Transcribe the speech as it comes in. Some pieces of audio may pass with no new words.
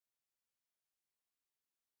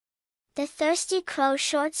The Thirsty Crow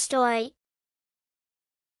Short Story.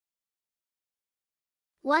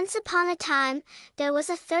 Once upon a time, there was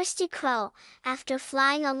a thirsty crow. After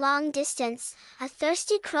flying a long distance, a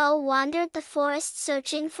thirsty crow wandered the forest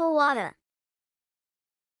searching for water.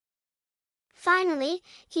 Finally,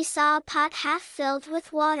 he saw a pot half filled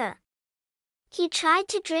with water. He tried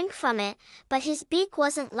to drink from it, but his beak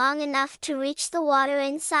wasn't long enough to reach the water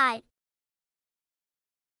inside.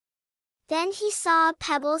 Then he saw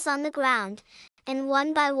pebbles on the ground, and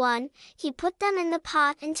one by one, he put them in the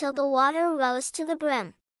pot until the water rose to the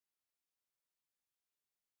brim.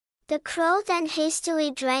 The crow then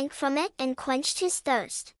hastily drank from it and quenched his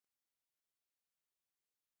thirst.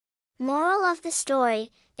 Moral of the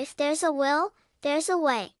story: if there's a will, there's a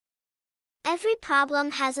way. Every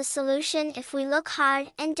problem has a solution if we look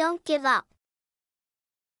hard and don't give up.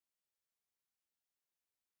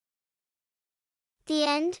 The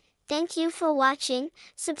end. Thank you for watching.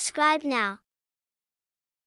 Subscribe now.